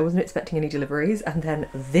door and I wasn't expecting any deliveries, and then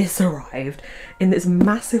this arrived in this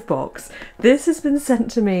massive box. This has been sent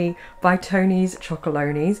to me by Tony's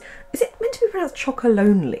Chocolonis. Is it meant to be pronounced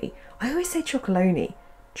Chocolonely? I always say Chocoloni.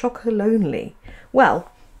 Chocolonely. Well,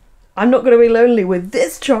 I'm not going to be lonely with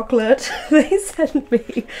this chocolate. They sent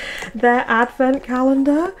me their advent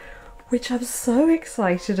calendar, which I'm so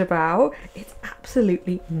excited about. It's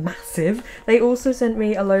absolutely massive. They also sent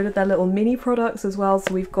me a load of their little mini products as well.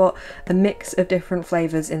 So we've got a mix of different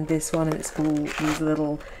flavours in this one, and it's all these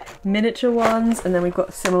little miniature ones. And then we've got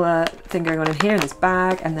a similar thing going on in here in this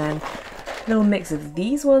bag, and then little mix of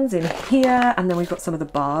these ones in here, and then we've got some of the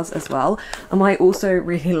bars as well. And what I also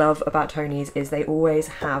really love about Tony's is they always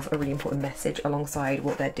have a really important message alongside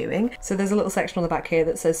what they're doing. So there's a little section on the back here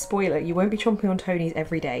that says, spoiler, you won't be chomping on Tony's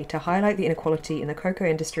every day. To highlight the inequality in the cocoa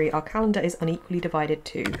industry, our calendar is unequally divided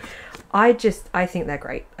too. I think they're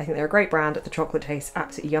great. I think they're a great brand. The chocolate tastes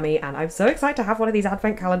absolutely yummy, and I'm so excited to have one of these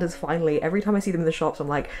advent calendars finally. Every time I see them in the shops, I'm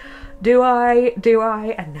like, do I?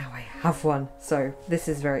 And now I have one. So this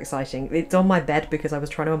is very exciting. It's on my bed because I was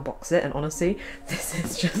trying to unbox it, and honestly, this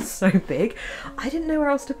is just so big. I didn't know where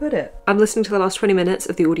else to put it. I'm listening to the last 20 minutes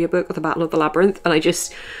of the audiobook of The Battle of the Labyrinth, and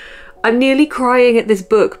I'm nearly crying at this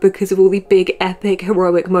book because of all the big, epic,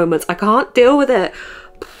 heroic moments. I can't deal with it.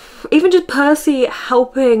 Even just Percy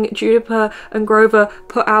helping Juniper and Grover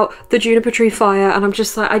put out the juniper tree fire, and I'm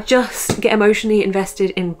just like, I just get emotionally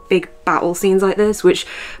invested in big battle scenes like this, which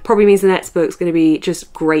probably means the next book's going to be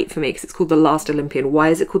just great for me because it's called The Last Olympian. Why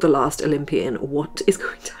is it called The Last Olympian? What is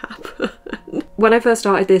going to happen? When I first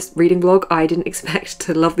started this reading vlog, I didn't expect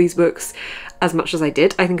to love these books as much as I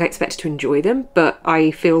did. I think I expected to enjoy them, but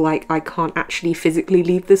I feel like I can't actually physically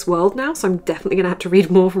leave this world now, so I'm definitely gonna have to read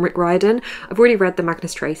more from Rick Riordan. I've already read the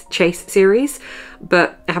Magnus Chase series,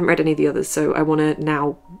 but I haven't read any of the others, so I want to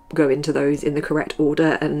now go into those in the correct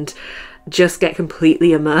order and just get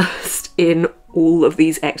completely immersed in all of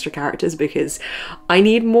these extra characters because I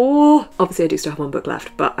need more. Obviously I do still have one book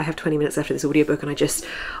left, but I have 20 minutes left of this audiobook, and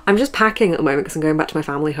I'm just packing at the moment because I'm going back to my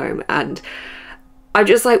family home, and I'm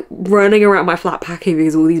just like running around my flat packing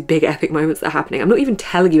because of all these big epic moments that are happening. I'm not even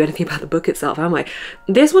telling you anything about the book itself, am I?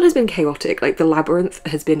 This one has been chaotic. Like, the labyrinth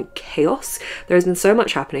has been chaos. There has been so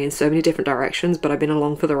much happening in so many different directions, but I've been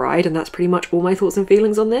along for the ride, and that's pretty much all my thoughts and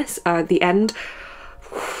feelings on this. The end,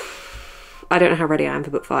 I don't know how ready I am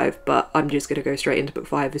for book 5, but I'm just gonna go straight into book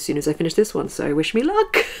 5 as soon as I finish this one, so wish me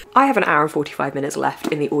luck. I have an hour and 45 minutes left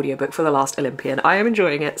in the audiobook for The Last Olympian. I am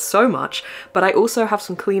enjoying it so much, but I also have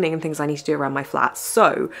some cleaning and things I need to do around my flat,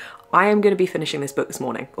 so I am going to be finishing this book this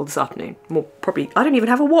morning, or this afternoon. More probably, I don't even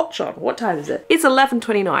have a watch on. What time is it? It's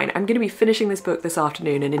 11:29. I'm going to be finishing this book this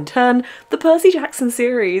afternoon, and in turn, the Percy Jackson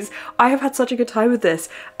series. I have had such a good time with this,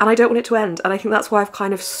 and I don't want it to end, and I think that's why I've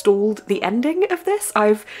kind of stalled the ending of this.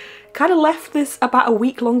 I've kind of left this about a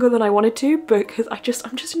week longer than I wanted to because I'm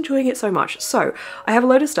just enjoying it so much. So I have a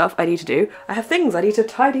load of stuff I need to do. I have things I need to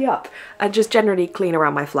tidy up and just generally clean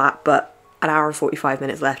around my flat, but an hour and 45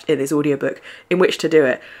 minutes left in this audiobook in which to do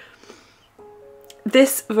it.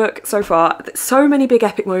 This book so far, so many big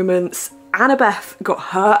epic moments. Annabeth got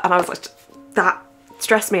hurt and I was like, that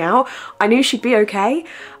stressed me out. I knew she'd be okay,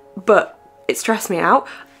 but it stressed me out.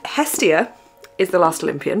 Hestia is the last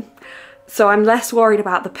Olympian, so I'm less worried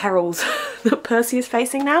about the perils that Percy is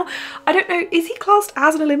facing now. I don't know, is he classed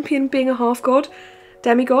as an Olympian being a half-god?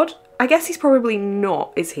 Demigod? I guess he's probably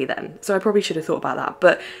not, is he then? So I probably should have thought about that.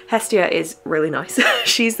 But Hestia is really nice.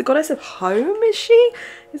 She's the goddess of home, is she?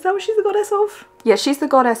 Is that what she's the goddess of? Yeah, she's the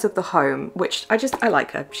goddess of the home, which I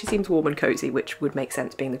like her. She seems warm and cozy, which would make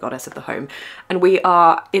sense being the goddess of the home. And we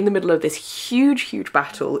are in the middle of this huge, huge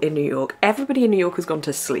battle in New York. Everybody in New York has gone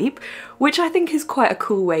to sleep, which I think is quite a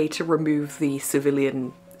cool way to remove the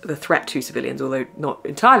threat to civilians, although not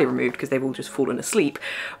entirely removed because they've all just fallen asleep.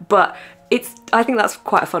 But I think that's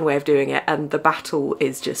quite a fun way of doing it, and the battle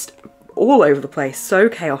is just all over the place, so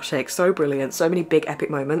chaotic, so brilliant, so many big epic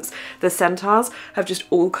moments. The centaurs have just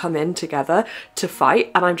all come in together to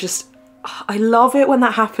fight, and I love it when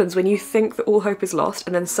that happens, when you think that all hope is lost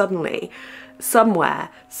and then suddenly, somewhere,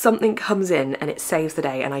 something comes in and it saves the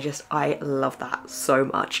day, and I love that so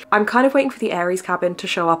much. I'm kind of waiting for the Aries cabin to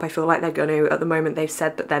show up. I feel like they're going to. At the moment they've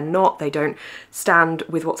said that they're not. They don't stand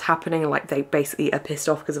with what's happening, and like they basically are pissed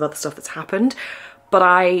off because of other stuff that's happened. But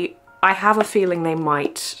I have a feeling they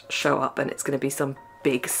might show up and it's going to be some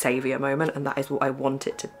big saviour moment, and that is what I want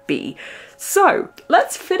it to be. So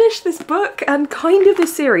let's finish this book and kind of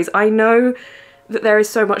this series. I know that there is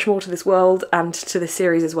so much more to this world and to this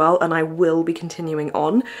series as well, and I will be continuing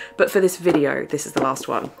on, but for this video, this is the last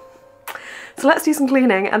one. So let's do some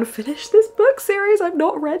cleaning and finish this book series. I'm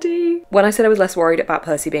not ready. When I said I was less worried about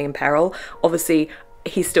Percy being in peril, obviously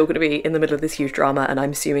he's still going to be in the middle of this huge drama, and I'm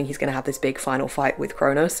assuming he's going to have this big final fight with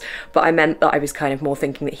Kronos, but I meant that I was kind of more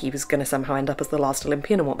thinking that he was going to somehow end up as the last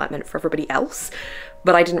Olympian and what that meant for everybody else,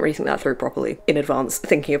 but I didn't really think that through properly in advance,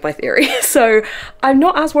 thinking of my theory. So I'm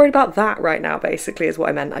not as worried about that right now, basically, is what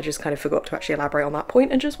I meant. I just kind of forgot to actually elaborate on that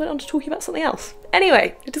point and just went on to talking about something else.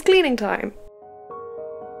 Anyway, it is cleaning time.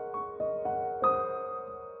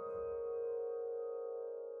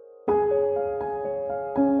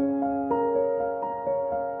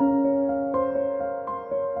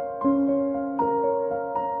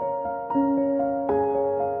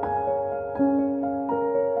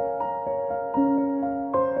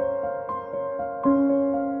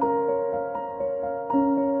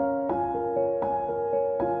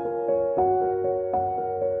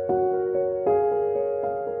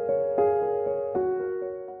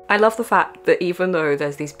 I love the fact that even though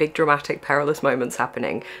there's these big dramatic perilous moments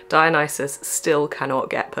happening, Dionysus still cannot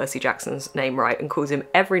get Percy Jackson's name right and calls him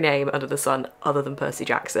every name under the sun other than Percy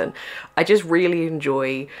Jackson. I just really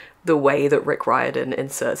enjoy the way that Rick Riordan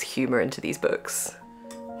inserts humour into these books.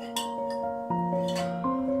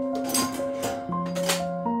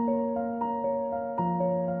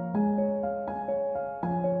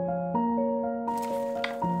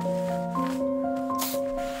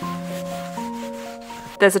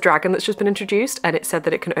 There's a dragon that's just been introduced, and it said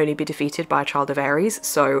that it can only be defeated by a child of Aries,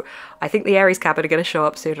 so I think the Aries cabin are going to show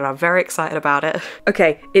up soon and I'm very excited about it.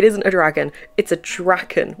 Okay, it isn't a dragon, it's a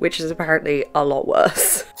draken, which is apparently a lot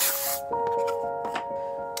worse.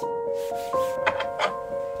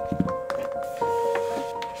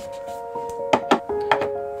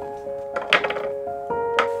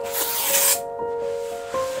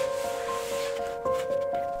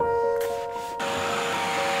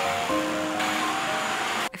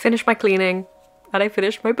 Finished my cleaning and I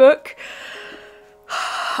finished my book.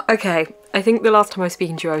 Okay, I think the last time I was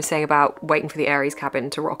speaking to you I was saying about waiting for the Aries cabin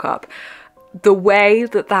to rock up. The way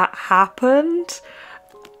that that happened,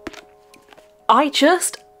 I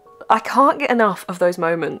can't get enough of those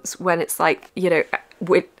moments when it's like, you know,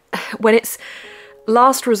 when it's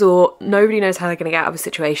last resort, nobody knows how they're going to get out of a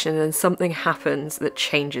situation and then something happens that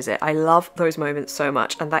changes it. I love those moments so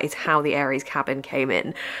much, and that is how the Aries cabin came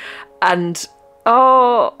in. And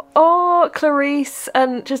oh, Clarice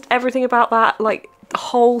and just everything about that, like the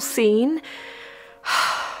whole scene.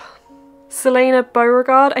 Selena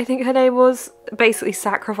Beauregard, I think her name was, basically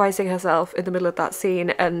sacrificing herself in the middle of that scene,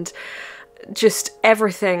 and just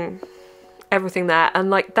everything there. And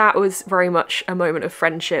like that was very much a moment of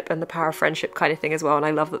friendship and the power of friendship kind of thing as well, and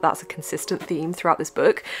I love that that's a consistent theme throughout this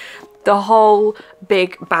book. The whole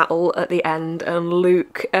big battle at the end, and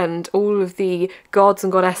Luke and all of the gods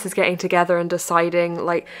and goddesses getting together and deciding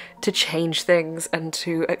like to change things and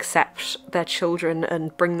to accept their children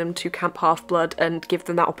and bring them to Camp Half-Blood and give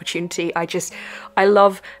them that opportunity. I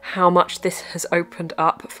love how much this has opened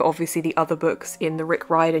up for obviously the other books in the Rick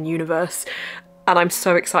Riordan universe. And I'm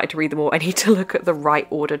so excited to read them all. I need to look at the right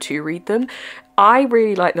order to read them. I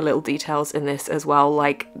really like the little details in this as well.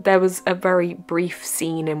 Like there was a very brief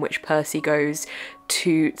scene in which Percy goes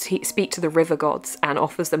to speak to the river gods and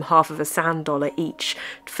offers them half of a sand dollar each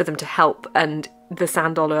for them to help, and the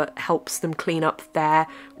sand dollar helps them clean up their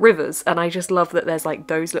rivers. And I just love that there's like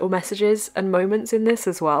those little messages and moments in this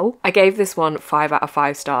as well. I gave this one 5 out of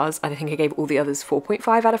 5 stars, and I think I gave all the others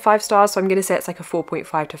 4.5 out of 5 stars, so I'm gonna say it's like a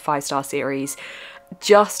 4.5 to 5 star series.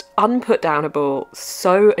 Just unputdownable,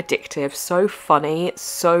 so addictive, so funny,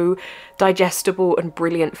 so digestible and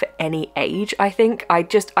brilliant for any age, I think.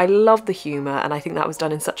 I love the humour, and I think that was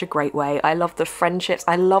done in such a great way. I love the friendships,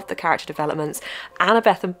 I love the character developments.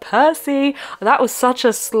 Annabeth and Percy, that was such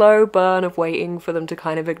a slow burn of waiting for them to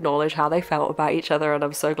kind of acknowledge how they felt about each other, and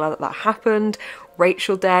I'm so glad that that happened.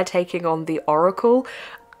 Rachel Dare taking on the Oracle,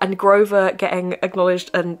 and Grover getting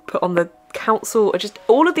acknowledged and put on the council, just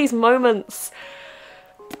all of these moments.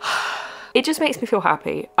 It just makes me feel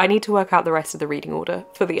happy. I need to work out the rest of the reading order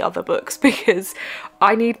for the other books because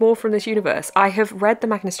I need more from this universe. I have read the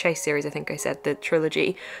Magnus Chase series, I think I said, the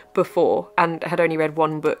trilogy, before, and had only read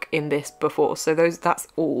one book in this before, so that's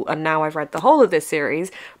all. And now I've read the whole of this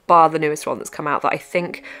series, bar the newest one that's come out, that I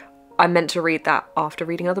think I'm meant to read that after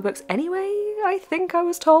reading other books anyway, I think I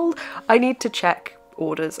was told. I need to check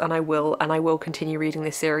orders, and I will continue reading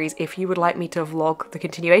this series. If you would like me to vlog the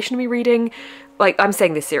continuation of me reading, like, I'm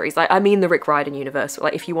saying this series, like, I mean the Rick Riordan universe,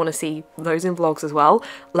 like, if you want to see those in vlogs as well,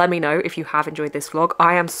 let me know if you have enjoyed this vlog.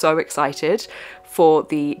 I am so excited for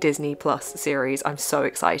the Disney Plus series. I'm so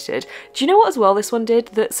excited. Do you know what as well this one did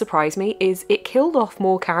that surprised me is it killed off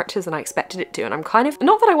more characters than I expected it to, and I'm kind of,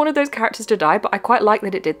 not that I wanted those characters to die, but I quite like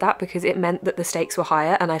that it did that because it meant that the stakes were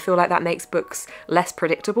higher, and I feel like that makes books less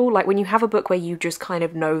predictable. Like when you have a book where you just kind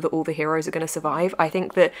of know that all the heroes are going to survive, I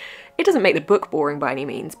think that it doesn't make the book boring by any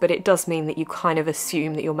means, but it does mean that you kind of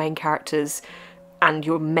assume that your main characters and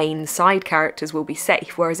your main side characters will be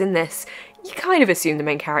safe, whereas in this, you kind of assume the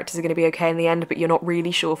main characters are going to be okay in the end, but you're not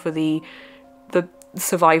really sure for the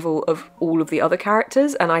survival of all of the other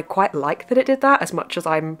characters, and I quite like that it did that, as much as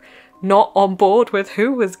I'm not on board with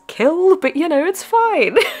who was killed, but you know, it's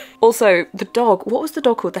fine. Also, the dog, what was the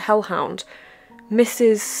dog called? The Hellhound.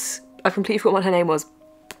 Mrs... I completely forgot what her name was.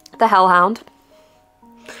 The Hellhound.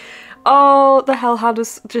 Oh, the Hellhound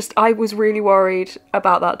was just, I was really worried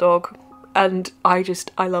about that dog. And I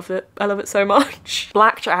love it. I love it so much.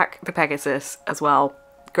 Blackjack the Pegasus as well.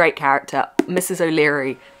 Great character. Mrs.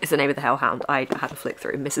 O'Leary is the name of the Hellhound. I had to flick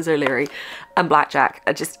through. Mrs. O'Leary and Blackjack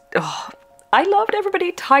are just, oh, I loved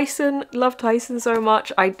everybody. Tyson, loved Tyson so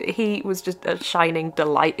much. He was just a shining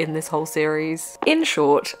delight in this whole series. In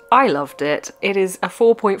short, I loved it. It is a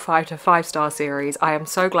 4.5 to 5-star series. I am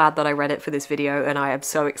so glad that I read it for this video, and I am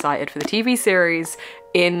so excited for the TV series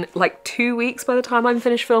in like 2 weeks by the time I'm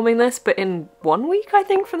finished filming this, but in 1 week, I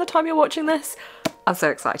think, from the time you're watching this. I'm so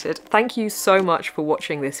excited. Thank you so much for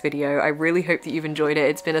watching this video. I really hope that you've enjoyed it.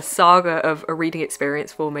 It's been a saga of a reading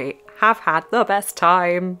experience for me. Have had the best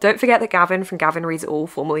time. Don't forget that Gavin from Gavin Reads It All,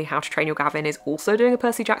 formerly How to Train Your Gavin, is also doing a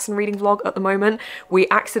Percy Jackson reading vlog at the moment. We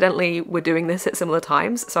accidentally were doing this at similar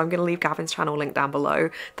times, so I'm going to leave Gavin's channel linked down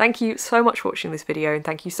below. Thank you so much for watching this video, and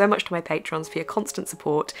thank you so much to my patrons for your constant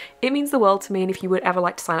support. It means the world to me, and if you would ever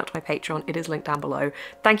like to sign up to my Patreon, it is linked down below.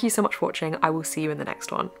 Thank you so much for watching. I will see you in the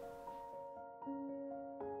next one.